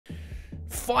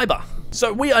fiber.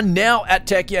 So we are now at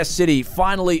Tech Yes City,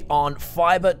 finally on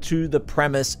fiber to the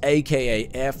premise, aka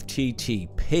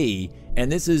FTTP.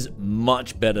 And this is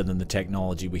much better than the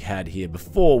technology we had here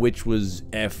before, which was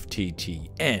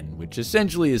FTTN, which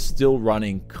essentially is still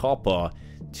running copper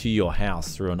to your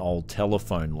house through an old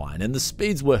telephone line. And the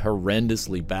speeds were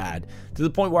horrendously bad, to the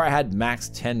point where I had max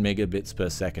 10 megabits per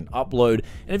second upload.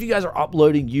 And if you guys are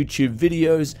uploading YouTube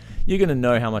videos, you're going to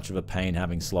know how much of a pain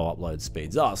having slow upload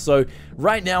speeds are. So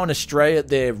right now in Australia,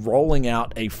 they're rolling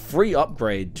out a free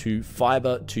upgrade to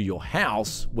fiber to your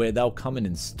house, where they'll come and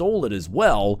install it as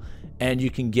well. And you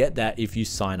can get that if you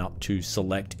sign up to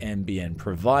select NBN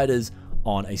providers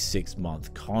on a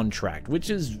 6-month contract, which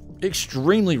is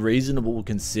extremely reasonable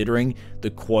considering the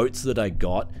quotes that I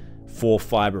got for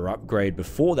fiber upgrade.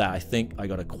 Before that, I think I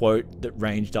got a quote that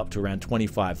ranged up to around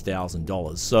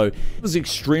 $25,000. So it was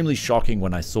extremely shocking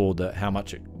when I saw how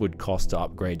much it would cost to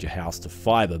upgrade your house to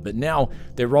fiber. But now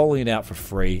they're rolling it out for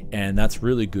free, and that's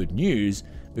really good news,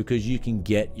 because you can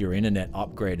get your internet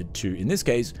upgraded to, in this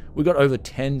case, we got over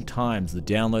 10 times the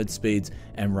download speeds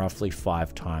and roughly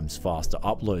 5 times faster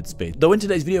upload speed. Though in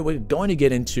today's video, we're going to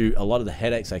get into a lot of the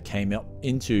headaches I came up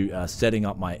into setting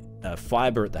up my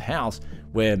fiber at the house,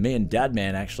 where me and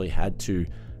Dadman actually had to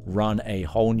run a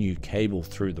whole new cable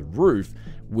through the roof,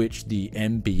 which the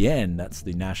NBN, that's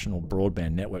the National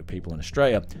Broadband Network people in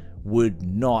Australia, would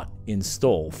not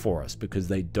install for us, because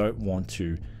they don't want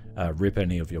to rip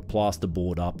any of your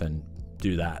plasterboard up and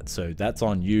do that. So that's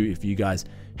on you. If you guys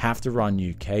have to run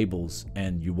new cables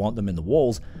and you want them in the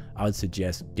walls, I would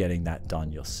suggest getting that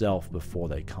done yourself before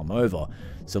they come over.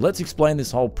 So let's explain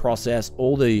this whole process,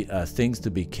 all the things to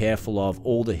be careful of,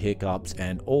 all the hiccups,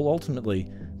 and ultimately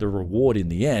the reward in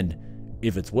the end,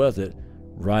 if it's worth it,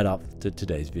 right up to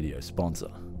today's video sponsor.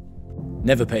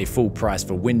 Never pay full price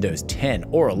for Windows 10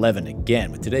 or 11 again.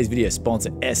 With today's video sponsor,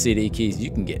 SCD Keys, you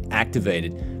can get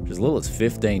activated for as little as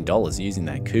 $15 using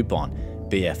that coupon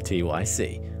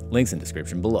BFTYC. Links in the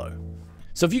description below.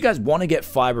 So if you guys want to get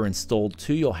fiber installed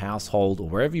to your household or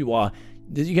wherever you are,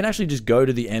 you can actually just go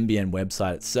to the NBN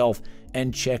website itself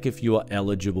and check if you are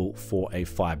eligible for a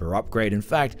fiber upgrade. In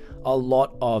fact, a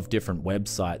lot of different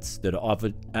websites that are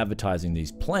advertising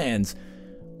these plans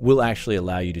will actually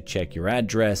allow you to check your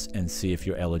address and see if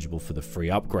you're eligible for the free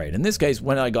upgrade. In this case,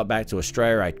 when I got back to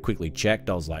Australia, I quickly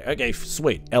checked. I was like, okay,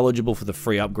 sweet, eligible for the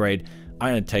free upgrade.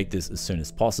 I'm gonna take this as soon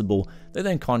as possible. They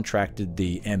then contracted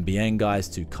the NBN guys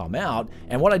to come out.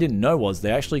 And what I didn't know was they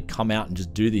actually come out and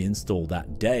just do the install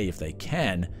that day if they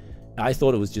can. I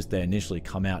thought it was just they initially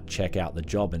come out, check out the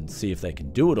job and see if they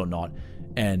can do it or not.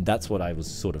 And that's what I was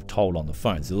sort of told on the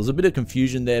phone. So there was a bit of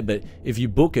confusion there, but if you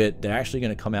book it, they're actually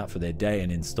going to come out for their day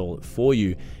and install it for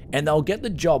you. And they'll get the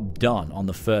job done on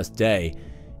the first day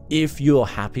if you're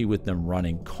happy with them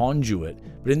running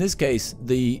conduit. But in this case,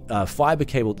 the fiber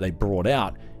cable that they brought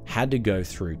out had to go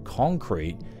through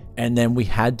concrete, and then we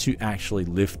had to actually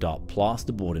lift up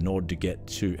plasterboard in order to get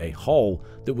to a hole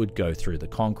that would go through the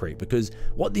concrete. Because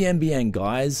what the NBN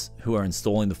guys who are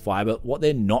installing the fiber, what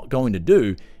they're not going to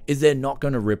do is they're not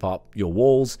going to rip up your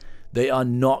walls. They are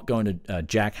not going to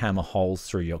jackhammer holes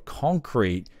through your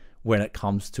concrete when it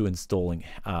comes to installing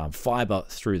fiber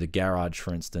through the garage,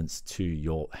 for instance, to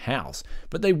your house.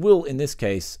 But they will, in this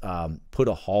case, put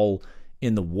a hole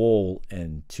in the wall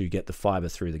and to get the fiber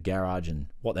through the garage and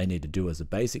what they need to do as a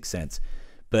basic sense.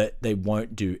 But they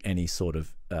won't do any sort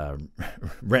of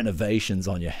renovations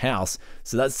on your house.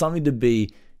 So that's something to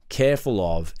be careful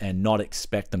of and not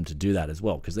expect them to do that as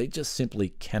well, because they just simply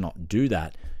cannot do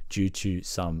that due to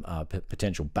some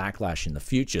potential backlash in the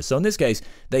future. So in this case,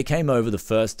 they came over the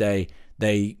first day,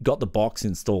 they got the box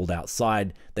installed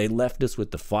outside, they left us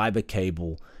with the fiber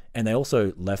cable, and they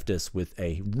also left us with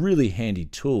a really handy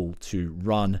tool to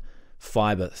run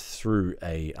fiber through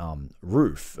a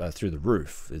roof, through the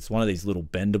roof. It's one of these little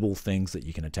bendable things that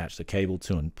you can attach the cable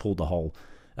to and pull the whole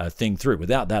thing through.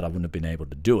 Without that, I wouldn't have been able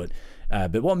to do it.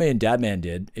 But what me and Dadman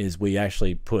did is we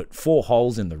actually put 4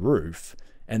 holes in the roof,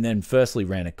 and then firstly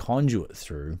ran a conduit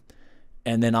through,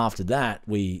 and then after that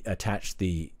we attached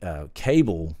the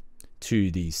cable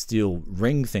to the steel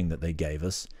ring thing that they gave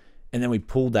us, and then we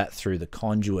pulled that through the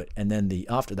conduit, and then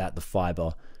after that the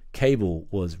fiber cable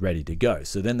was ready to go.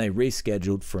 So then they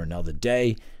rescheduled for another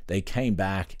day, they came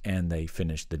back and they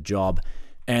finished the job,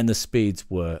 and the speeds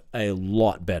were a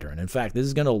lot better. And in fact, this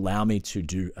is going to allow me to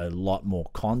do a lot more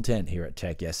content here at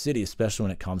Tech Yes City, especially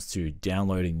when it comes to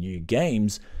downloading new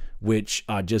games, which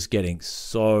are just getting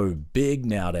so big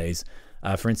nowadays.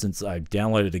 For instance, I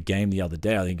downloaded a game the other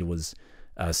day, I think it was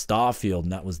Starfield,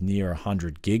 and that was near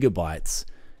 100 gigabytes.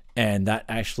 And that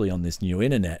actually on this new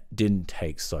internet didn't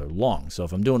take so long. So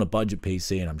if I'm doing a budget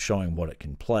PC and I'm showing what it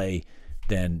can play,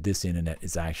 then this internet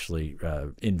is actually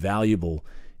invaluable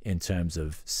in terms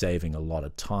of saving a lot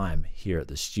of time here at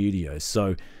the studio.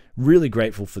 So really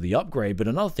grateful for the upgrade. But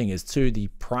another thing is too, the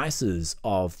prices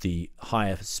of the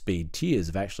higher speed tiers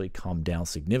have actually come down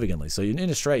significantly. So in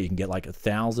Australia, you can get like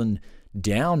 1,000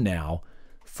 down now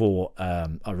for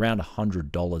around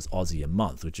 $100 Aussie a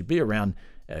month, which would be around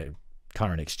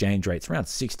current exchange rates around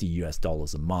 $60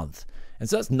 US a month. And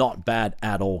so that's not bad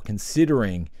at all,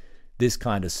 considering this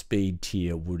kind of speed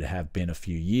tier would have been a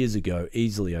few years ago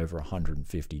easily over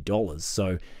 $150.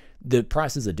 So the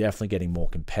prices are definitely getting more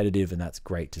competitive, and that's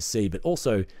great to see. But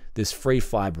also this free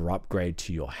fiber upgrade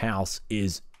to your house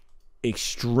is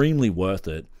extremely worth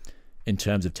it in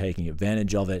terms of taking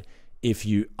advantage of it. If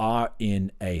you are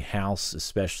in a house,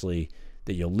 especially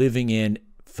that you're living in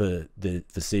for the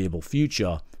foreseeable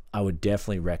future, I would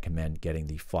definitely recommend getting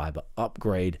the fiber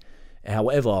upgrade.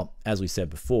 However, as we said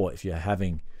before, if you're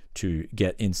having to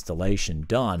get installation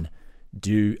done,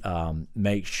 do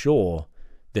make sure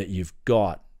that you've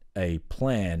got a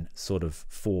plan sort of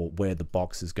for where the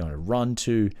box is going to run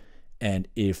to. And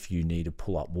if you need to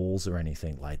pull up walls or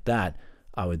anything like that,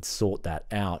 I would sort that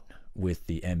out with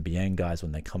the NBN guys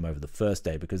when they come over the first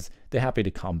day, because they're happy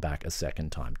to come back a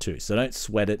second time too. So don't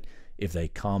sweat it if they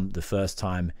come the first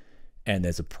time and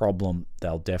there's a problem.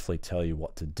 They'll definitely tell you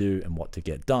what to do and what to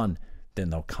get done. Then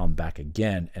they'll come back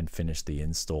again and finish the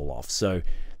install off. So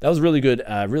that was really good,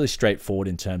 really straightforward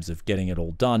in terms of getting it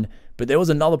all done. But there was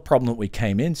another problem that we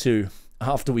came into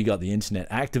after we got the internet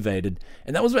activated,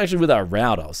 and that was actually with our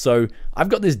router. So I've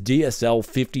got this DSL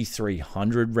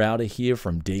 5300 router here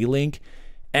from D-Link,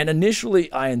 and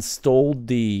initially I installed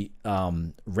the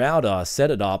router,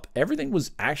 set it up, everything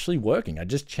was actually working. I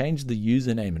just changed the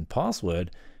username and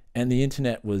password, and the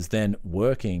internet was then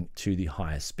working to the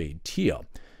highest speed tier.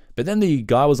 But then the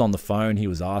guy was on the phone, he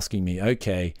was asking me,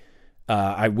 okay,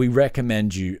 we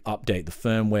recommend you update the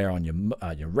firmware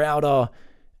on your router,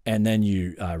 and then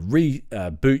you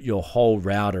reboot your whole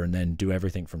router and then do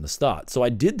everything from the start. So I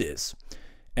did this,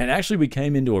 and actually we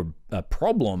came into a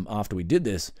problem after we did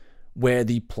this, where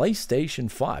the PlayStation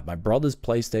 5, my brother's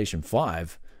PlayStation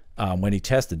 5, when he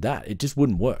tested that, it just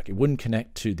wouldn't work. It wouldn't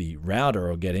connect to the router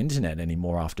or get internet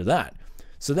anymore after that.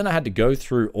 So then I had to go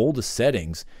through all the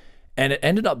settings, and it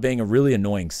ended up being a really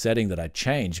annoying setting that I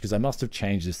changed, because I must have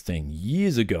changed this thing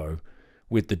years ago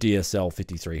with the DSL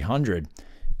 5300.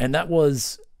 And that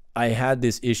was, I had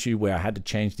this issue where I had to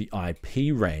change the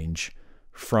IP range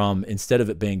from, instead of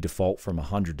it being default from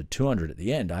 100 to 200 at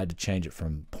the end, I had to change it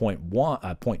from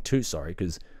 0.2, sorry,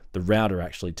 because the router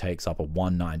actually takes up a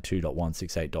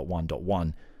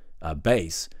 192.168.1.1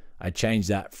 base. I changed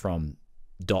that from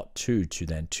 .2 to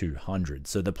then 200.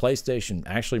 So the PlayStation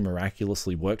actually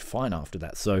miraculously worked fine after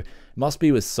that. So it must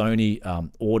be with Sony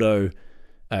auto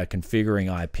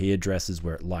configuring IP addresses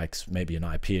where it likes maybe an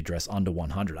IP address under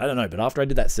 100. I don't know, but after I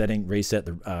did that setting, reset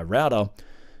the router,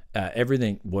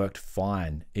 everything worked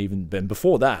fine. Even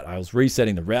before that, I was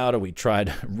resetting the router. We tried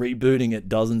rebooting it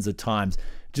dozens of times,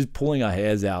 just pulling our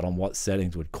hairs out on what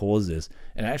settings would cause this,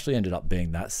 and it actually ended up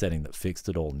being that setting that fixed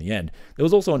it all in the end. There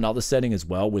was also another setting as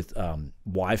well with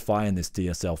Wi-Fi in this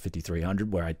DSL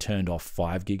 5300 where I turned off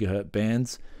 5 gigahertz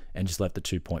bands and just left the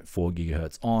 2.4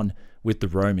 gigahertz on with the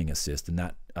roaming assist, and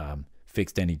that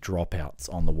fixed any dropouts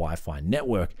on the Wi-Fi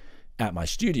network at my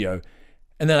studio.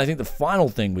 And then I think the final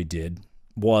thing we did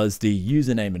was the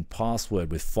username and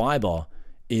password with FIBRE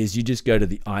is you just go to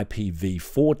the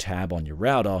IPv4 tab on your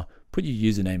router, put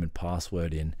your username and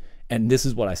password in, and this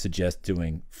is what I suggest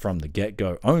doing from the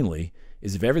get-go only,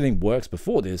 is if everything works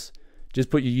before this, just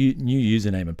put your new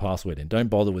username and password in. Don't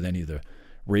bother with any of the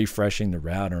refreshing the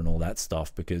router and all that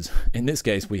stuff, because in this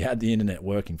case we had the internet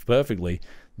working perfectly.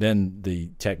 Then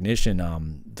the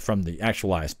technician from the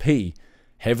actual ISP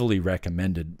heavily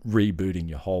recommended rebooting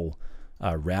your whole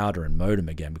router and modem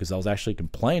again, because I was actually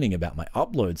complaining about my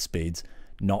upload speeds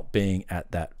not being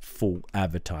at that full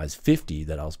advertised 50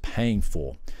 that I was paying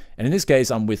for. And in this case,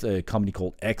 I'm with a company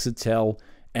called Exitel,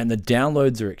 and the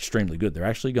downloads are extremely good. They're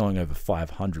actually going over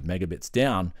 500 megabits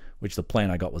down, which the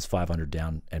plan I got was 500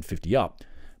 down and 50 up.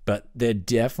 But they're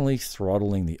definitely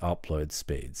throttling the upload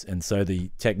speeds. And so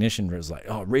the technician was like,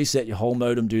 oh, reset your whole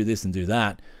modem, do this and do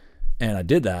that. And I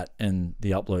did that, and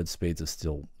the upload speeds are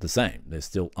still the same. They're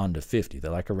still under 50.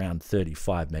 They're like around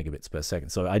 35 megabits per second.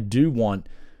 So I do want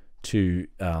to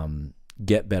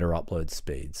get better upload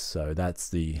speeds. So that's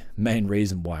the main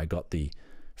reason why I got the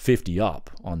 50 up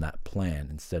on that plan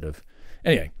instead of...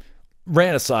 Anyway,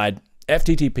 rant aside,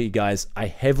 FTTP, guys, I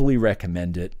heavily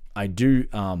recommend it. I do...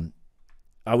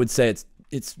 I would say it's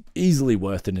it's easily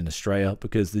worth it in Australia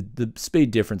because the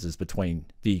speed differences between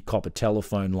the copper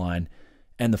telephone line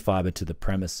and the fiber to the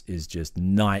premise is just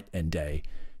night and day.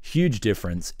 Huge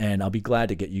difference, and I'll be glad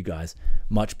to get you guys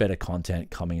much better content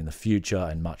coming in the future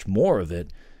and much more of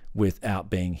it without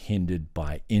being hindered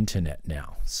by internet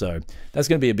now. So that's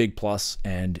going to be a big plus,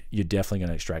 and you're definitely going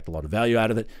to extract a lot of value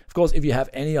out of it. Of course, if you have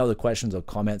any other questions or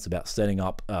comments about setting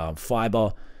up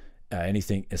fiber,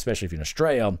 anything, especially if you're in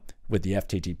Australia with the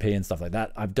FTTP and stuff like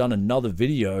that, I've done another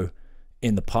video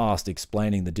in the past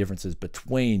explaining the differences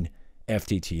between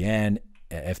FTTN,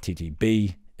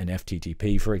 FTTB, and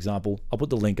FTTP, for example. I'll put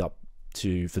the link up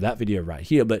for that video right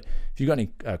here. But if you've got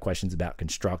any questions about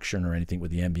construction or anything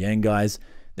with the NBN guys,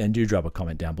 then do drop a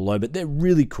comment down below. But they're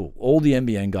really cool. All the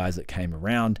NBN guys that came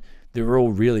around, they were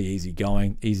all really easy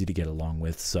going, easy to get along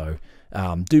with. So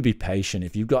do be patient.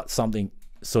 If you've got something,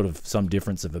 sort of some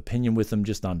difference of opinion with them,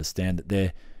 just understand that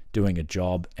they're doing a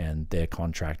job and they're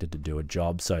contracted to do a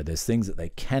job. So there's things that they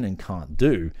can and can't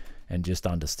do, and just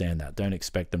understand that. Don't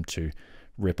expect them to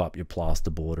rip up your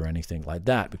plasterboard or anything like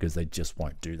that, because they just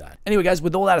won't do that. Anyway, guys,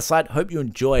 with all that aside, hope you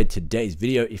enjoyed today's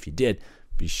video. If you did,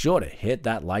 be sure to hit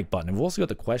that like button. And we've also got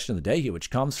the question of the day here, which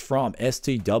comes from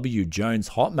STW Jones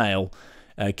Hotmail.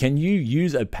 Can you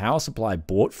use a power supply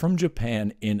bought from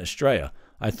Japan in Australia?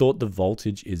 I thought the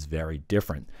voltage is very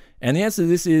different. And the answer to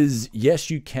this is yes,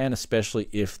 you can, especially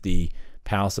if the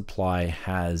power supply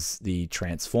has the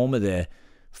transformer there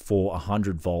for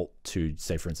 100 volt to,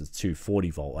 say, for instance, 240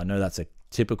 volt. I know that's a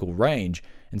typical range.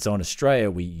 And so in Australia,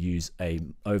 we use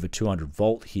over 200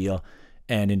 volt here.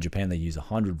 And in Japan, they use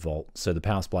 100 volt. So the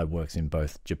power supply works in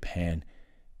both Japan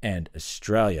and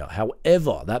Australia.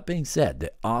 However, that being said,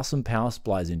 there are some power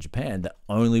supplies in Japan that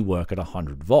only work at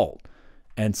 100 volt.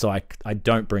 And so I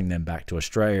don't bring them back to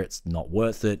Australia. It's not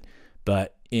worth it.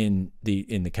 But in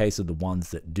the case of the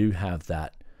ones that do have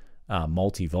that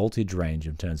multi-voltage range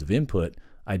in terms of input,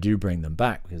 I do bring them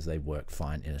back because they work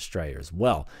fine in Australia as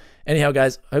well. Anyhow,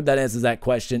 guys, hope that answers that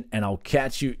question, and I'll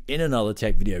catch you in another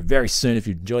tech video very soon. If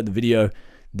you enjoyed the video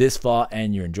this far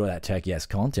and you enjoy that tech-yes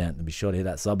content, then be sure to hit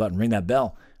that sub button, ring that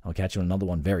bell. I'll catch you on another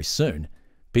one very soon.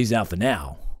 Peace out for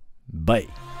now. Bye.